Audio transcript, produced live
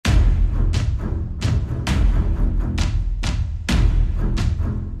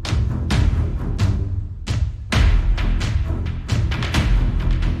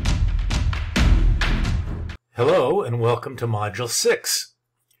welcome to Module 6.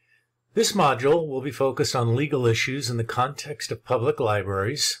 This module will be focused on legal issues in the context of public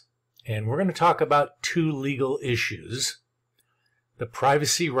libraries, and we're going to talk about two legal issues: the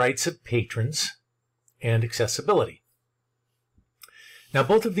privacy rights of patrons and accessibility. Now,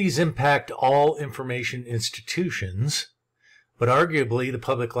 both of these impact all information institutions, but arguably the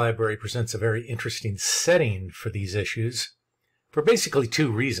public library presents a very interesting setting for these issues for basically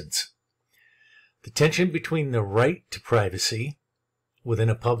two reasons: the tension between the right to privacy within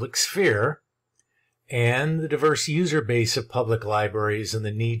a public sphere and the diverse user base of public libraries and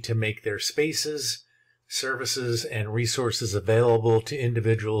the need to make their spaces, services, and resources available to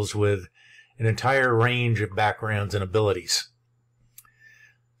individuals with an entire range of backgrounds and abilities.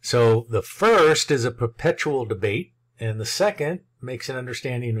 So the first is a perpetual debate, and the second makes an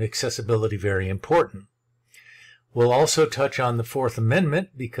understanding of accessibility very important. We'll also touch on the Fourth Amendment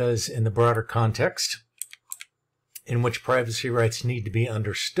because in the broader context in which privacy rights need to be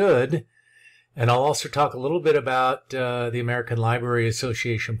understood, and I'll also talk a little bit about the American Library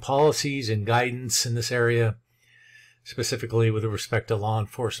Association policies and guidance in this area, specifically with respect to law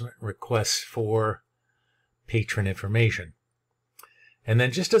enforcement requests for patron information. And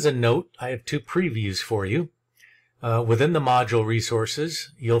then just as a note, I have two previews for you. Within the module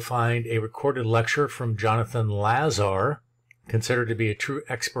resources, you'll find a recorded lecture from Jonathan Lazar, considered to be a true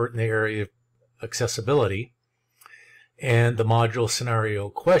expert in the area of accessibility. And the module scenario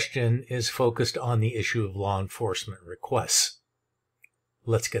question is focused on the issue of law enforcement requests.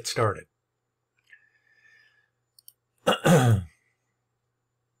 Let's get started.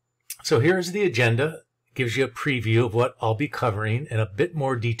 So here's the agenda. It gives you a preview of what I'll be covering in a bit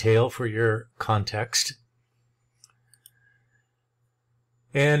more detail for your context.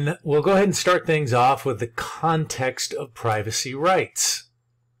 And we'll go ahead and start things off with the context of privacy rights.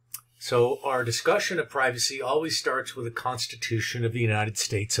 So our discussion of privacy always starts with the Constitution of the United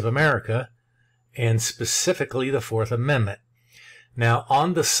States of America, and specifically the Fourth Amendment. Now,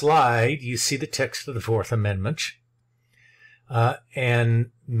 on the slide, you see the text of the Fourth Amendment.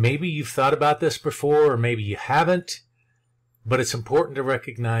 And maybe you've thought about this before, or maybe you haven't. But it's important to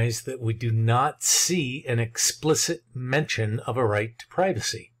recognize that we do not see an explicit mention of a right to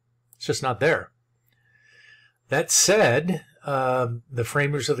privacy. It's just not there. That said, the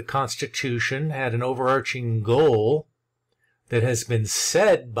framers of the Constitution had an overarching goal that has been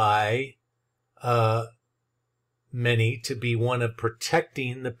said by many to be one of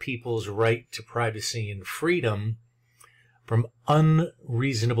protecting the people's right to privacy and freedom from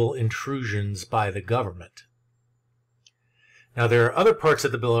unreasonable intrusions by the government. Now, there are other parts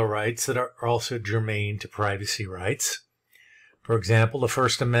of the Bill of Rights that are also germane to privacy rights. For example, the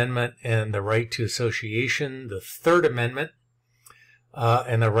First Amendment and the right to association, the Third Amendment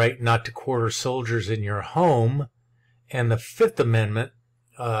and the right not to quarter soldiers in your home, and the Fifth Amendment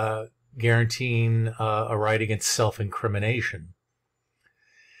guaranteeing a right against self-incrimination.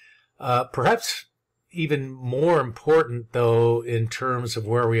 Perhaps even more important, though, in terms of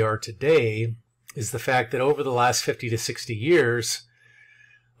where we are today, is the fact that over the last 50 to 60 years,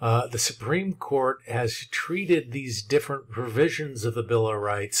 the Supreme Court has treated these different provisions of the Bill of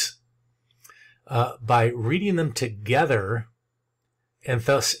Rights by reading them together and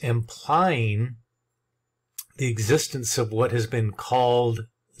thus implying the existence of what has been called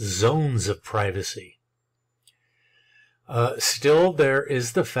zones of privacy. Still, there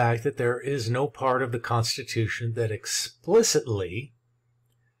is the fact that there is no part of the Constitution that explicitly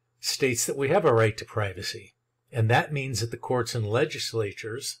states that we have a right to privacy. And that means that the courts and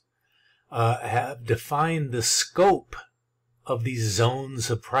legislatures have defined the scope of these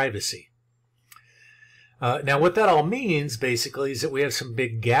zones of privacy. Now, what that all means, basically, is that we have some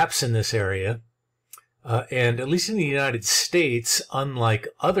big gaps in this area. And at least in the United States, unlike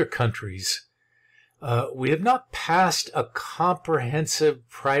other countries, we have not passed a comprehensive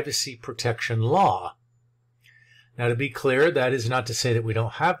privacy protection law. Now, to be clear, that is not to say that we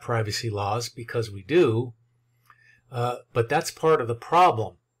don't have privacy laws, because we do, but that's part of the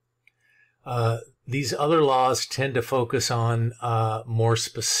problem. These other laws tend to focus on more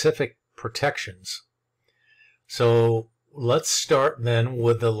specific protections. So let's start then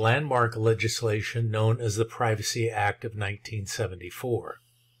with the landmark legislation known as the Privacy Act of 1974.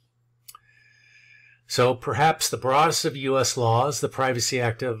 So perhaps the broadest of U.S. laws, the Privacy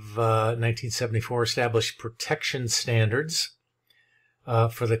Act of 1974 established protection standards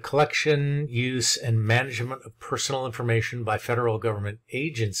for the collection, use, and management of personal information by federal government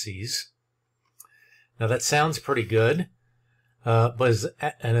agencies. Now that sounds pretty good, but as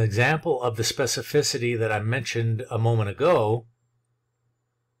an example of the specificity that I mentioned a moment ago,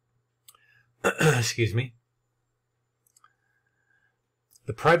 excuse me,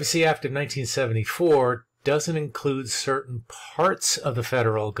 The Privacy Act of 1974 doesn't include certain parts of the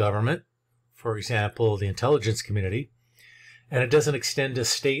federal government, for example, the intelligence community, and it doesn't extend to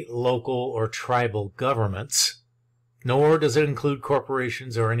state, local, or tribal governments, nor does it include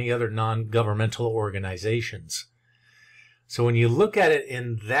corporations or any other non-governmental organizations. So when you look at it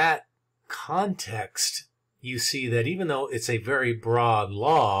in that context, you see that even though it's a very broad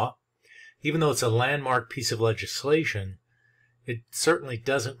law, even though it's a landmark piece of legislation, it certainly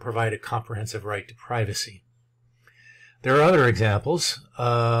doesn't provide a comprehensive right to privacy. There are other examples.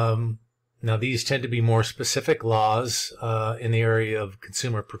 Now, these tend to be more specific laws in the area of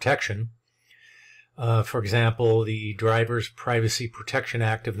consumer protection. For example, the Driver's Privacy Protection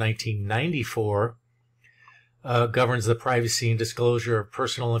Act of 1994 governs the privacy and disclosure of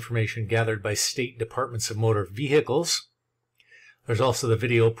personal information gathered by state departments of motor vehicles. There's also the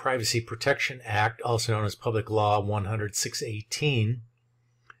Video Privacy Protection Act, also known as Public Law 100-618,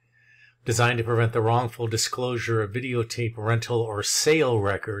 designed to prevent the wrongful disclosure of videotape rental or sale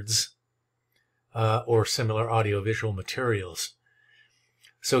records or similar audiovisual materials.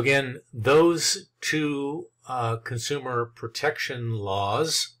 So again, those two consumer protection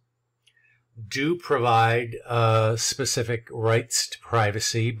laws do provide specific rights to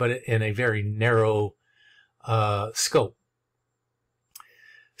privacy, but in a very narrow scope.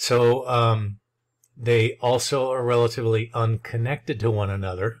 So they also are relatively unconnected to one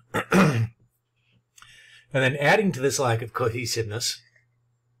another. And then adding to this lack of cohesiveness,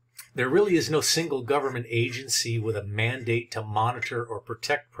 there really is no single government agency with a mandate to monitor or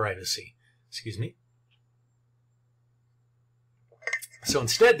protect privacy. Excuse me. So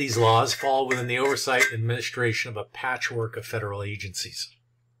instead, these laws fall within the oversight and administration of a patchwork of federal agencies.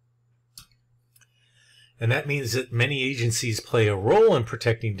 And that means that many agencies play a role in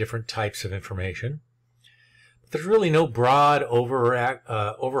protecting different types of information. But there's really no broad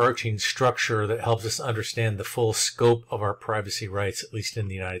overarching structure that helps us understand the full scope of our privacy rights, at least in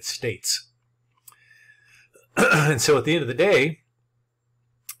the United States. And so at the end of the day,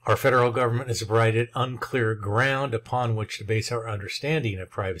 our federal government has provided unclear ground upon which to base our understanding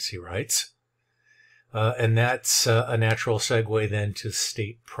of privacy rights. And that's a natural segue then to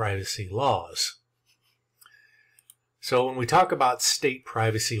state privacy laws. So when we talk about state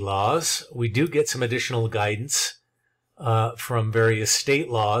privacy laws, we do get some additional guidance from various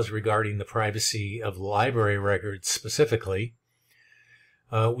state laws regarding the privacy of library records specifically.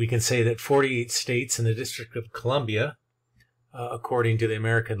 We can say that 48 states and the District of Columbia, according to the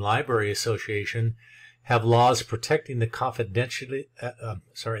American Library Association, have laws protecting the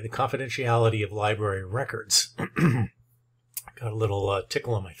confidentiality of library records. Got a little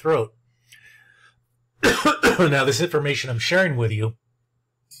tickle in my throat. Now, this information I'm sharing with you,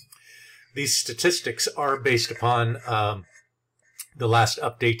 these statistics are based upon the last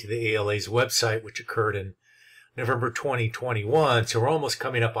update to the ALA's website, which occurred in November 2021. So we're almost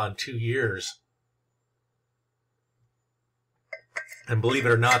coming up on 2 years. And believe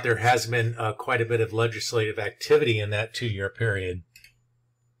it or not, there has been quite a bit of legislative activity in that 2-year period.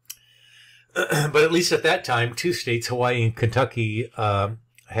 But at least at that time, 2 states, Hawaii and Kentucky,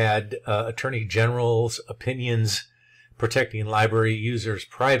 had attorney general's opinions protecting library users'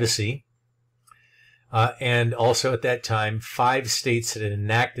 privacy. And also at that time, 5 states had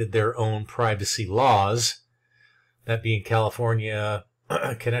enacted their own privacy laws, that being California,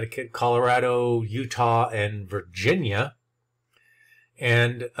 Connecticut, Colorado, Utah, and Virginia.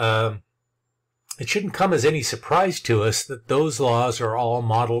 And it shouldn't come as any surprise to us that those laws are all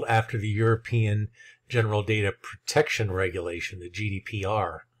modeled after the European General Data Protection Regulation, the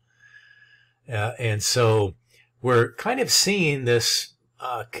GDPR. And so we're kind of seeing this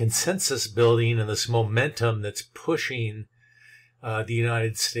consensus building and this momentum that's pushing the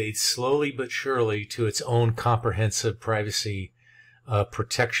United States slowly but surely to its own comprehensive privacy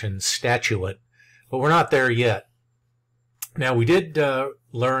protection statute. But we're not there yet. Now, we did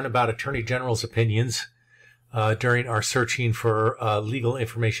learn about Attorney General's opinions during our searching for legal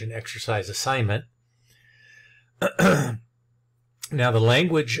information exercise assignment. Now, the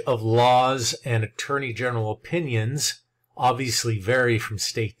language of laws and Attorney General opinions obviously vary from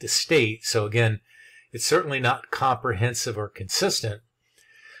state to state. So again, it's certainly not comprehensive or consistent.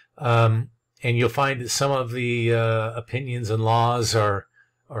 And you'll find that some of the opinions and laws are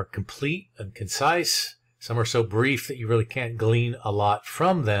complete and concise. Some are so brief that you really can't glean a lot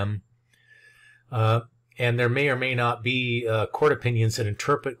from them. And there may or may not be court opinions that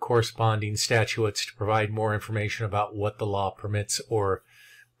interpret corresponding statutes to provide more information about what the law permits or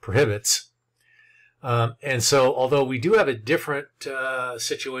prohibits. And so, although we do have a different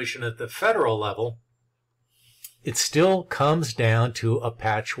situation at the federal level, it still comes down to a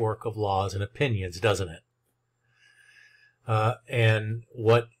patchwork of laws and opinions, doesn't it? And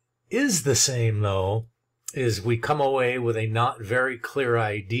what is the same, though, is we come away with a not very clear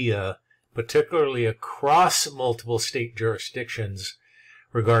idea, particularly across multiple state jurisdictions,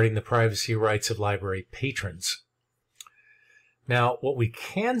 regarding the privacy rights of library patrons. Now, what we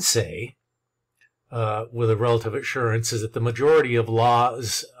can say with a relative assurance is that the majority of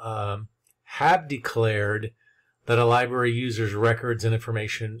laws have declared that a library user's records and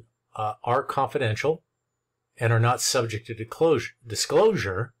information are confidential and are not subject to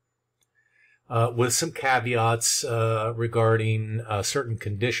disclosure, with some caveats regarding certain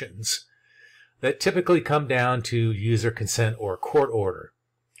conditions that typically come down to user consent or court order.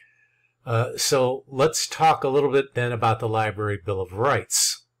 So let's talk a little bit then about the Library Bill of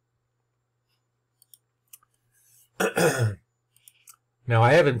Rights. Now,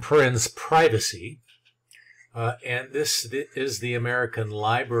 I have in parens privacy, and this is the American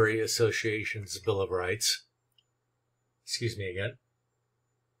Library Association's Bill of Rights. Excuse me again.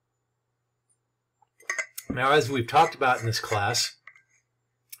 Now, as we've talked about in this class,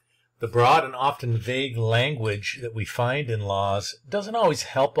 the broad and often vague language that we find in laws doesn't always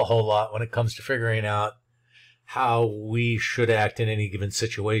help a whole lot when it comes to figuring out how we should act in any given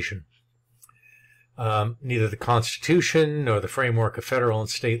situation. Neither the Constitution nor the framework of federal and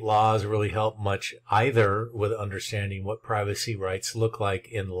state laws really help much either with understanding what privacy rights look like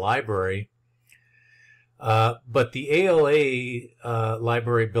in the library. But the ALA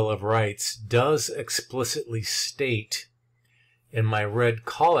Library Bill of Rights does explicitly state in my red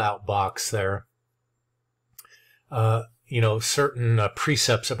call-out box there, certain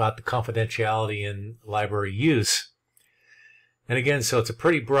precepts about the confidentiality in library use. And again, so it's a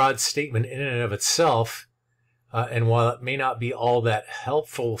pretty broad statement in and of itself, and while it may not be all that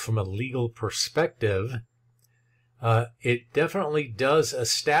helpful from a legal perspective, it definitely does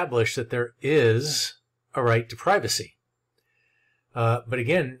establish that there is a right to privacy. But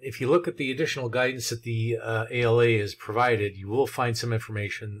again, if you look at the additional guidance that the ALA has provided, you will find some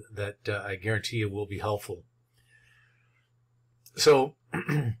information that I guarantee you will be helpful. So,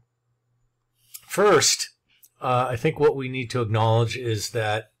 first, I think what we need to acknowledge is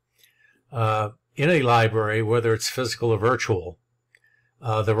that in a library, whether it's physical or virtual,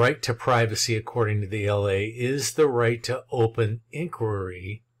 the right to privacy, according to the ALA, is the right to open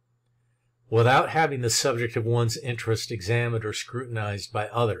inquiry without having the subject of one's interest examined or scrutinized by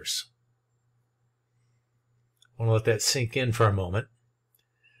others. I want to let that sink in for a moment.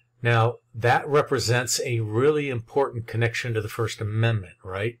 Now, that represents a really important connection to the First Amendment,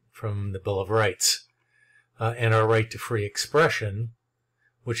 right, from the Bill of Rights, and our right to free expression,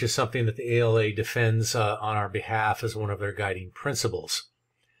 which is something that the ALA defends on our behalf as one of their guiding principles.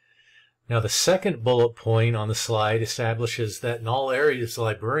 Now, the second bullet point on the slide establishes that in all areas of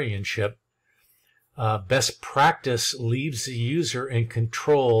librarianship, best practice leaves the user in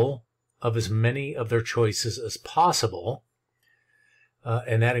control of as many of their choices as possible,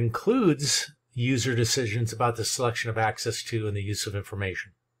 and that includes user decisions about the selection of access to and the use of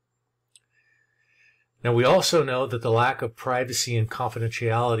information. Now, we also know that the lack of privacy and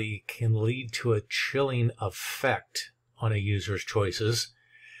confidentiality can lead to a chilling effect on a user's choices,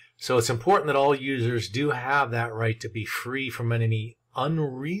 so it's important that all users do have that right to be free from any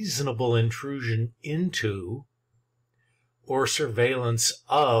unreasonable intrusion into or surveillance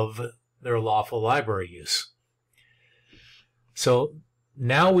of their lawful library use. So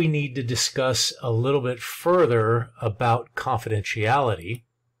now we need to discuss a little bit further about confidentiality.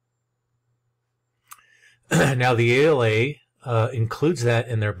 Now, the ALA includes that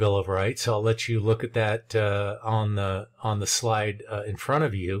in their Bill of Rights. I'll let you look at that on the slide in front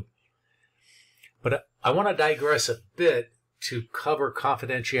of you. But I want to digress a bit to cover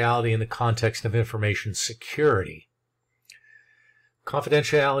confidentiality in the context of information security.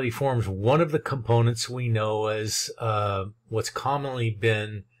 Confidentiality forms one of the components we know as what's commonly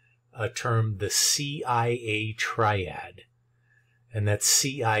been termed the CIA triad. And that's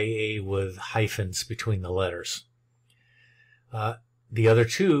CIA with hyphens between the letters. The other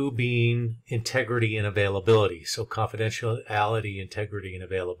two being integrity and availability. So confidentiality, integrity, and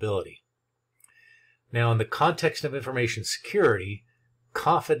availability. Now, in the context of information security,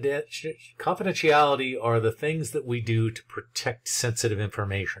 confidentiality are the things that we do to protect sensitive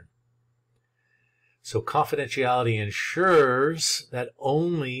information. So confidentiality ensures that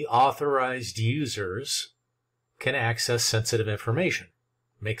only authorized users can access sensitive information.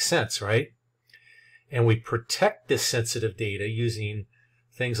 Makes sense, right? And we protect this sensitive data using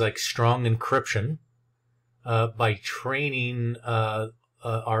things like strong encryption by training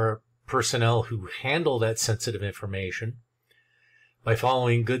our personnel who handle that sensitive information, by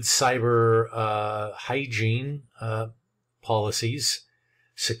following good cyber hygiene policies,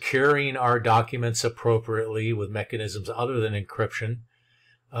 securing our documents appropriately with mechanisms other than encryption,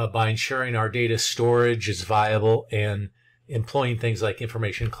 by ensuring our data storage is viable, and employing things like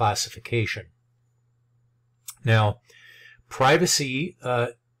information classification. Now, privacy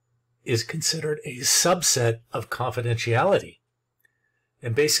is considered a subset of confidentiality.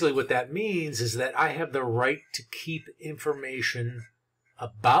 And basically what that means is that I have the right to keep information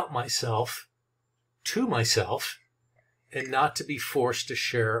about myself to myself and not to be forced to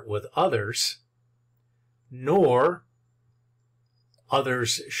share it with others, nor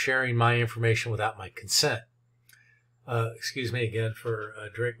others sharing my information without my consent. Excuse me again for a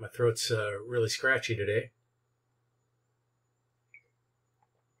drink. My throat's really scratchy today.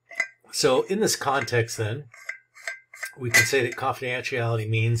 So in this context then, we can say that confidentiality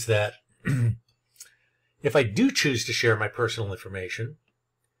means that if I do choose to share my personal information,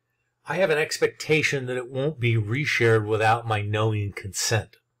 I have an expectation that it won't be reshared without my knowing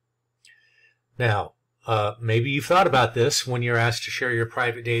consent. Now, maybe you've thought about this when you're asked to share your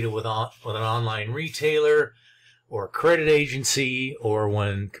private data with an online retailer or a credit agency, or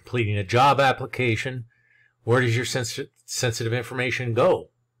when completing a job application. Where does your sensitive information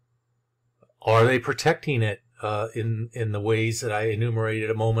go? Are they protecting it in the ways that I enumerated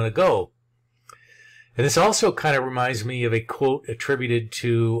a moment ago? And this also kind of reminds me of a quote attributed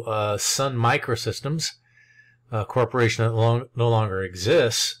to Sun Microsystems, a corporation that no longer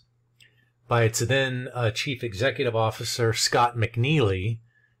exists, by its then Chief Executive Officer, Scott McNealy,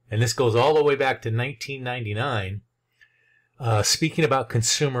 and this goes all the way back to 1999, speaking about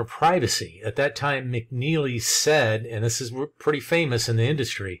consumer privacy. At that time, McNealy said, and this is pretty famous in the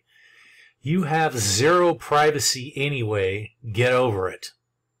industry, "You have zero privacy anyway, get over it."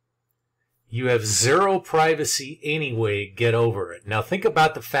 You have zero privacy anyway, get over it. Now think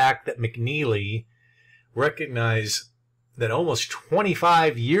about the fact that McNealy recognized that almost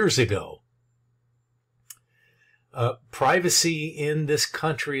 25 years ago, privacy in this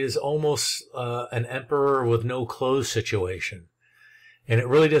country is almost an emperor with no clothes situation. And it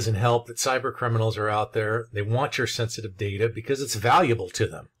really doesn't help that cyber criminals are out there. They want your sensitive data because it's valuable to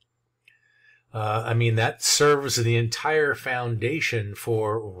them. I mean, that serves the entire foundation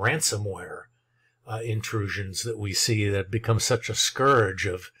for ransomware intrusions that we see that have become such a scourge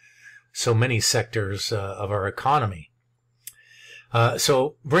of so many sectors of our economy.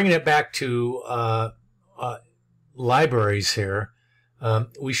 So bringing it back to libraries here,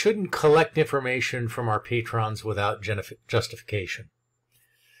 we shouldn't collect information from our patrons without justification.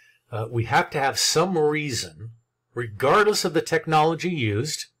 We have to have some reason, regardless of the technology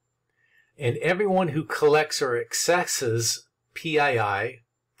used, and everyone who collects or accesses PII,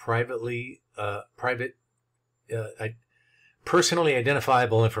 personally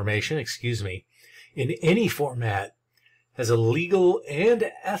identifiable information, in any format, has a legal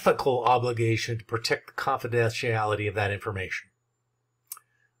and ethical obligation to protect the confidentiality of that information.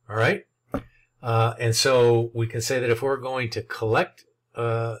 All right? And so we can say that if we're going to collect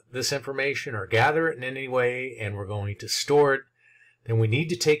this information or gather it in any way, and we're going to store it, then we need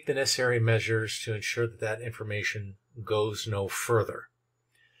to take the necessary measures to ensure that that information goes no further.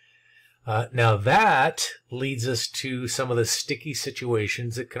 Now that leads us to some of the sticky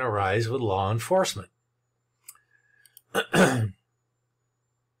situations that can arise with law enforcement.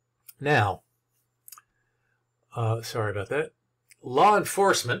 Now, sorry about that. Law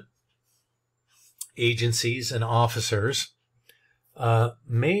enforcement agencies and officers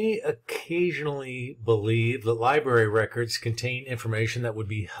may occasionally believe that library records contain information that would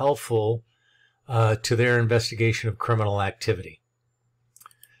be helpful to their investigation of criminal activity.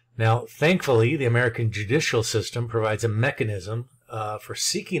 Now, thankfully, the American judicial system provides a mechanism for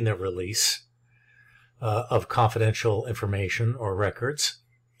seeking the release of confidential information or records,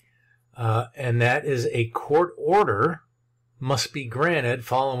 and that is a court order must be granted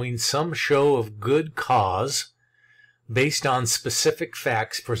following some show of good cause based on specific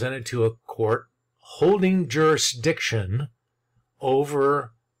facts presented to a court holding jurisdiction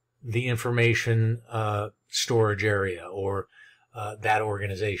over the information storage area or that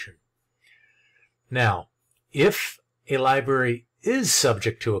organization. Now, if a library is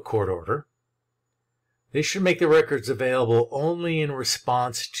subject to a court order, they should make the records available only in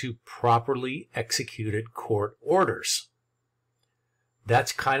response to properly executed court orders.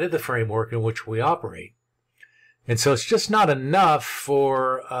 That's kind of the framework in which we operate. And so it's just not enough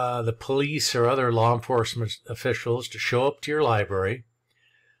for the police or other law enforcement officials to show up to your library,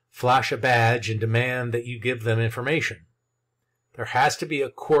 flash a badge, and demand that you give them information. there has to be a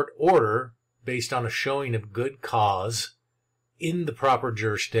court order based on a showing of good cause in the proper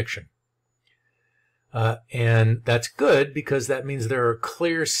jurisdiction. And that's good because that means there are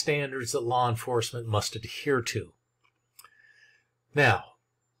clear standards that law enforcement must adhere to. Now,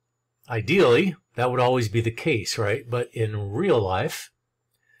 ideally, that would always be the case, right? But in real life,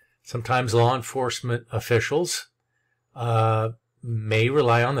 sometimes law enforcement officials may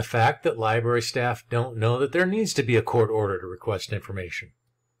rely on the fact that library staff don't know that there needs to be a court order to request information.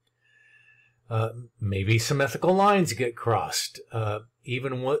 Maybe some ethical lines get crossed,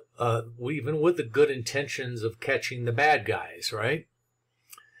 even with the good intentions of catching the bad guys, right?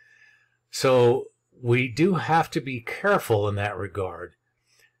 So we do have to be careful in that regard.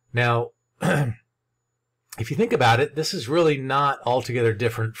 Now, if you think about it, this is really not altogether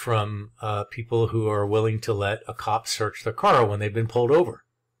different from people who are willing to let a cop search their car when they've been pulled over,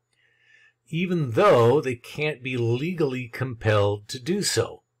 even though they can't be legally compelled to do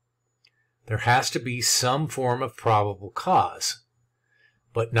so. There has to be some form of probable cause,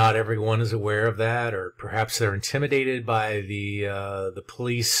 but not everyone is aware of that, or perhaps they're intimidated by the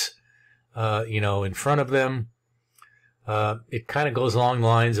police, in front of them. It kind of goes along the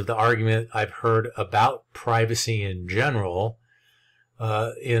lines of the argument I've heard about privacy in general,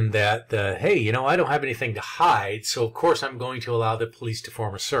 in that, hey, I don't have anything to hide, so of course I'm going to allow the police to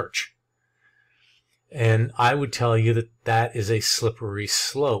form a search. And I would tell you that that is a slippery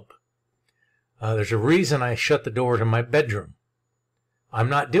slope. There's a reason I shut the door to my bedroom. I'm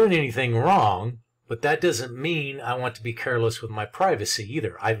not doing anything wrong, but that doesn't mean I want to be careless with my privacy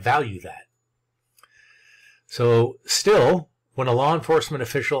either. I value that. So still, when a law enforcement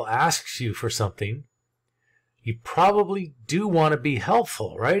official asks you for something, you probably do want to be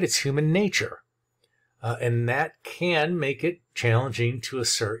helpful, right? It's human nature. And that can make it challenging to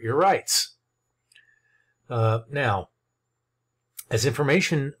assert your rights. Now, as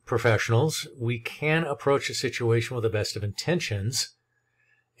information professionals, we can approach a situation with the best of intentions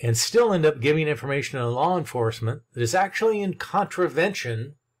and still end up giving information to law enforcement that is actually in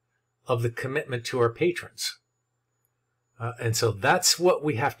contravention of the commitment to our patrons. And so that's what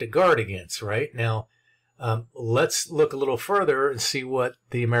we have to guard against, right? Now, let's look a little further and see what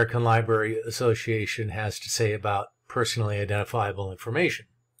the American Library Association has to say about personally identifiable information.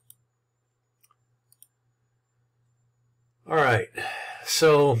 All right,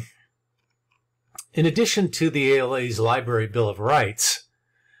 so in addition to the ALA's Library Bill of Rights,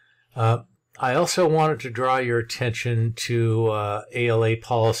 I also wanted to draw your attention to ALA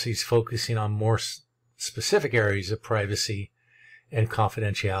policies focusing on more specific areas of privacy and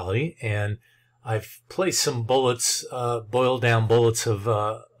confidentiality, and I've placed some bullets, boiled down bullets of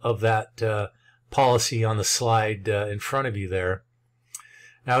that policy on the slide in front of you there.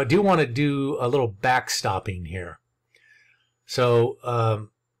 Now, I do want to do a little backstopping here. So,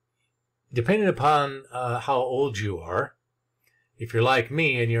 depending upon how old you are, if you're like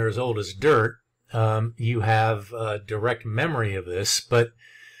me and you're as old as dirt, you have direct memory of this. But,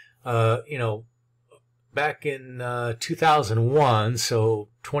 back in 2001, so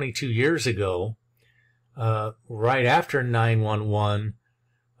 22 years ago, right after 9/11,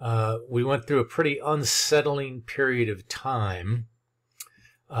 we went through a pretty unsettling period of time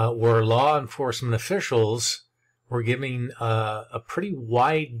where law enforcement officials were giving a pretty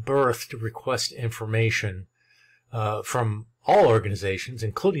wide berth to request information from all organizations,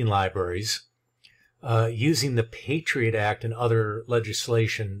 including libraries, using the Patriot Act and other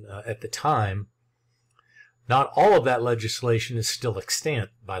legislation at the time. Not all of that legislation is still extant,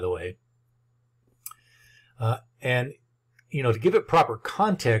 by the way. And, to give it proper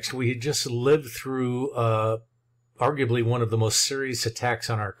context, we had just lived through arguably one of the most serious attacks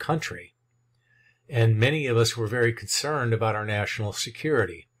on our country. And many of us were very concerned about our national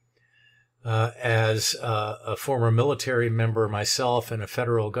security. As a former military member myself and a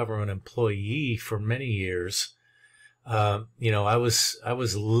federal government employee for many years, I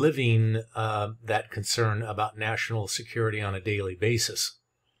was living that concern about national security on a daily basis.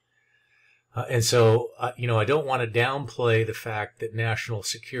 And so, I don't want to downplay the fact that national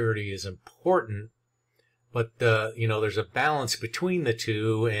security is important, but, there's a balance between the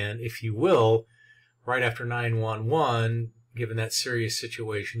two. And if you will, right after 9/11, given that serious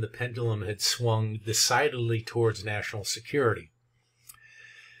situation, the pendulum had swung decidedly towards national security.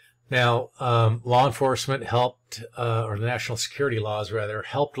 Now, law enforcement helped, or the national security laws rather,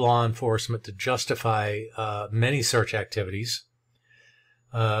 helped law enforcement to justify many search activities.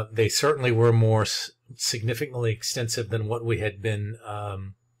 They certainly were more significantly extensive than what we had been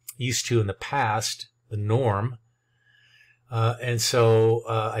used to in the past, the norm. And so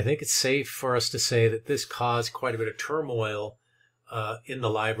I think it's safe for us to say that this caused quite a bit of turmoil in the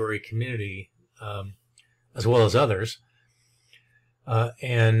library community, as well as others.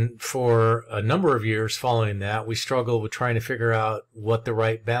 And for a number of years following that, we struggled with trying to figure out what the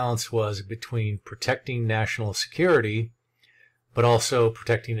right balance was between protecting national security, but also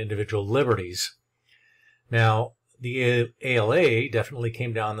protecting individual liberties. Now, the ALA definitely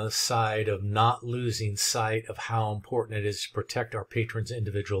came down the side of not losing sight of how important it is to protect our patrons'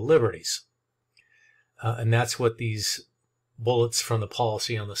 individual liberties. And that's what these bullets from the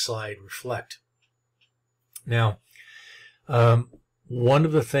policy on the slide reflect. Now, one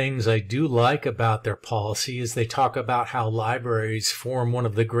of the things I do like about their policy is they talk about how libraries form one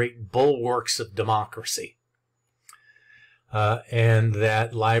of the great bulwarks of democracy. And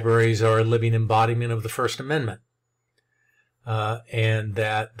that libraries are a living embodiment of the First Amendment. And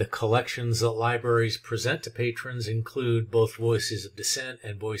that the collections that libraries present to patrons include both voices of dissent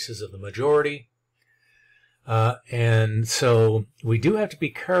and voices of the majority. And so we do have to be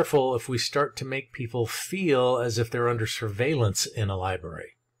careful if we start to make people feel as if they're under surveillance in a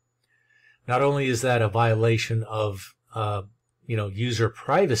library. Not only is that a violation of, user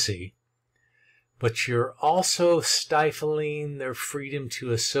privacy, but you're also stifling their freedom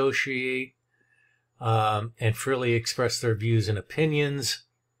to associate and freely express their views and opinions.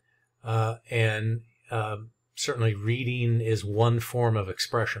 And certainly reading is one form of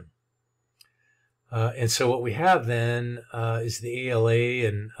expression. And so what we have then is the ALA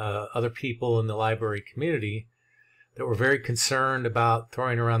and other people in the library community that were very concerned about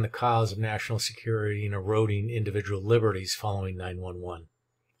throwing around the cause of national security and eroding individual liberties following 9/11.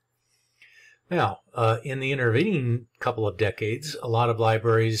 Now, in the intervening couple of decades, a lot of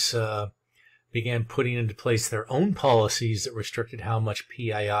libraries began putting into place their own policies that restricted how much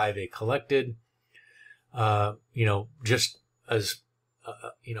PII they collected, just as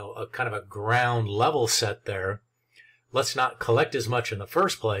a kind of a ground level set there. Let's not collect as much in the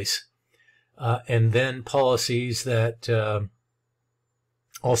first place. And then policies that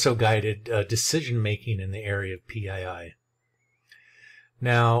also guided decision-making in the area of PII.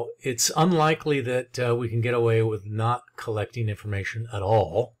 Now, it's unlikely that we can get away with not collecting information at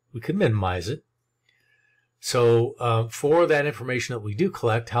all. We could minimize it. So for that information that we do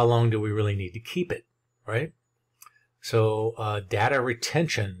collect, how long do we really need to keep it, right? So data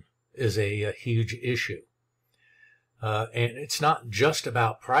retention is a huge issue. And it's not just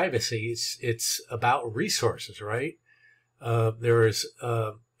about privacy, it's about resources, right? There is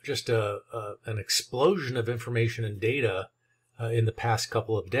just an explosion of information and data in the past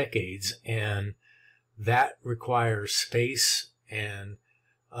couple of decades, and that requires space and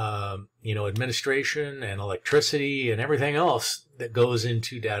administration and electricity and everything else that goes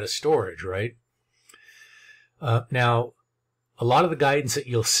into data storage, right? Now, a lot of the guidance that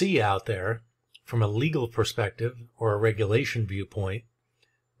you'll see out there from a legal perspective or a regulation viewpoint,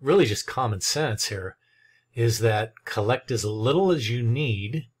 really just common sense here, is that collect as little as you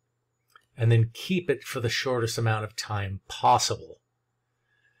need and then keep it for the shortest amount of time possible.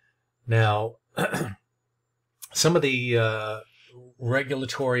 Now, some of the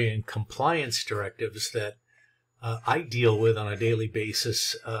regulatory and compliance directives that I deal with on a daily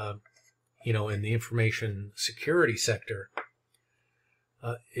basis, in the information security sector,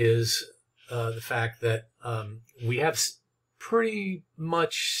 is the fact that we have pretty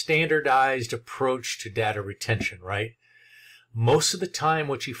much standardized approach to data retention, right? Most of the time,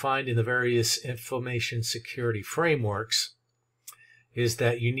 what you find in the various information security frameworks is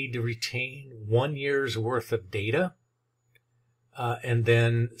that you need to retain 1 year's worth of data, and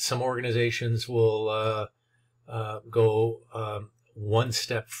then some organizations will go one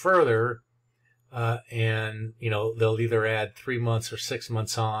step further, and they'll either add 3 months or 6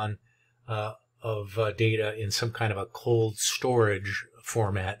 months on of data in some kind of a cold storage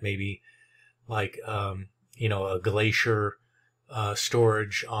format, maybe like a Glacier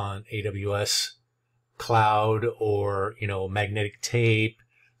storage on AWS cloud, or magnetic tape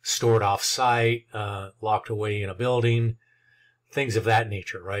stored off site, locked away in a building, things of that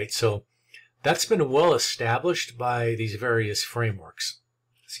nature, right? So that's been well established by these various frameworks.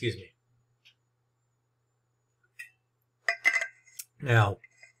 Excuse me. Now,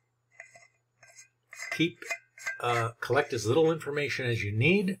 collect as little information as you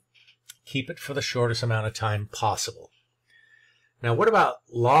need. Keep it for the shortest amount of time possible. Now, what about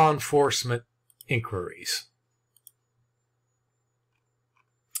law enforcement inquiries?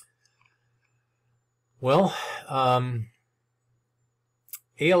 Well,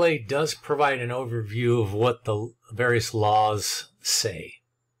 ALA does provide an overview of what the various laws say.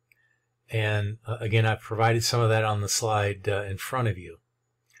 And again, I've provided some of that on the slide in front of you.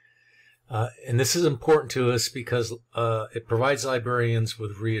 And this is important to us because it provides librarians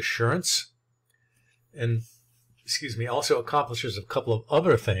with reassurance and, also accomplishes a couple of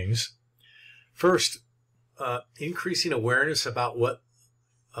other things. First, increasing awareness about what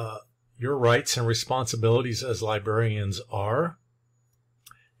your rights and responsibilities as librarians are.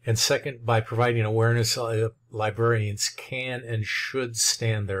 And second, by providing awareness, librarians can and should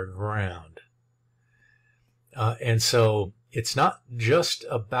stand their ground. And so it's not just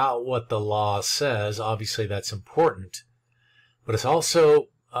about what the law says. Obviously, that's important. But it's also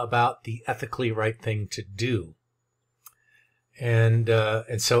about the ethically right thing to do. And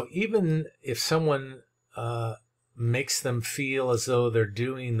so even if someone makes them feel as though they're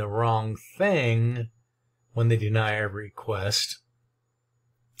doing the wrong thing when they deny a request,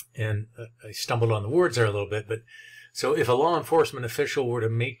 and I stumbled on the words there a little bit, but so if a law enforcement official were to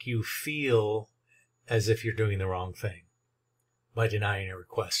make you feel as if you're doing the wrong thing by denying a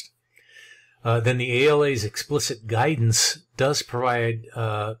request, then the ALA's explicit guidance does provide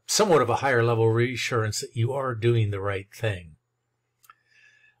somewhat of a higher level reassurance that you are doing the right thing.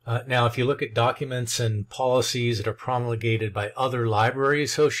 Now, if you look at documents and policies that are promulgated by other library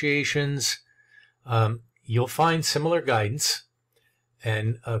associations, you'll find similar guidance,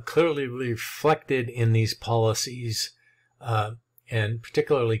 and clearly reflected in these policies, and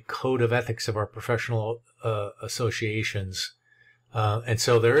particularly Code of Ethics of our professional associations. And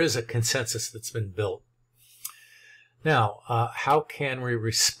so there is a consensus that's been built. Now, how can we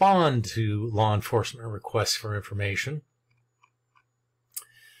respond to law enforcement requests for information?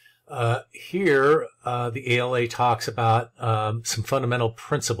 Here, the ALA talks about some fundamental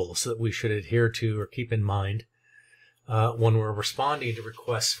principles that we should adhere to or keep in mind when we're responding to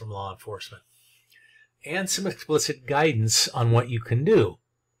requests from law enforcement, and some explicit guidance on what you can do.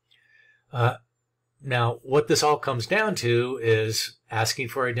 Now, what this all comes down to is asking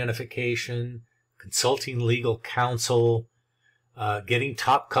for identification, consulting legal counsel, getting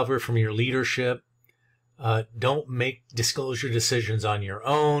top cover from your leadership. Don't make disclosure decisions on your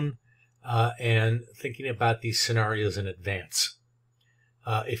own, and thinking about these scenarios in advance.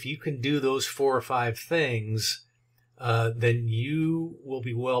 If you can do those 4 or 5 things, then you will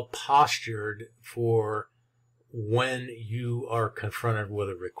be well postured for when you are confronted with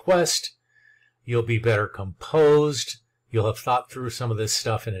a request. You'll be better composed. You'll have thought through some of this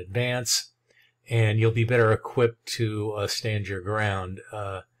stuff in advance, and you'll be better equipped to stand your ground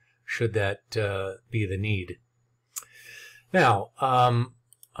should that be the need. Now,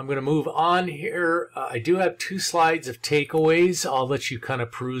 I'm going to move on here. I do have 2 slides of takeaways. I'll let you kind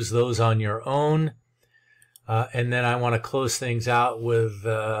of peruse those on your own. And then I want to close things out with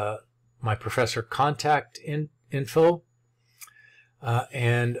my professor contact info.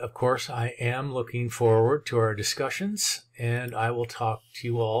 And of course, I am looking forward to our discussions, and I will talk to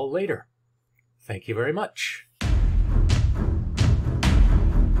you all later. Thank you very much.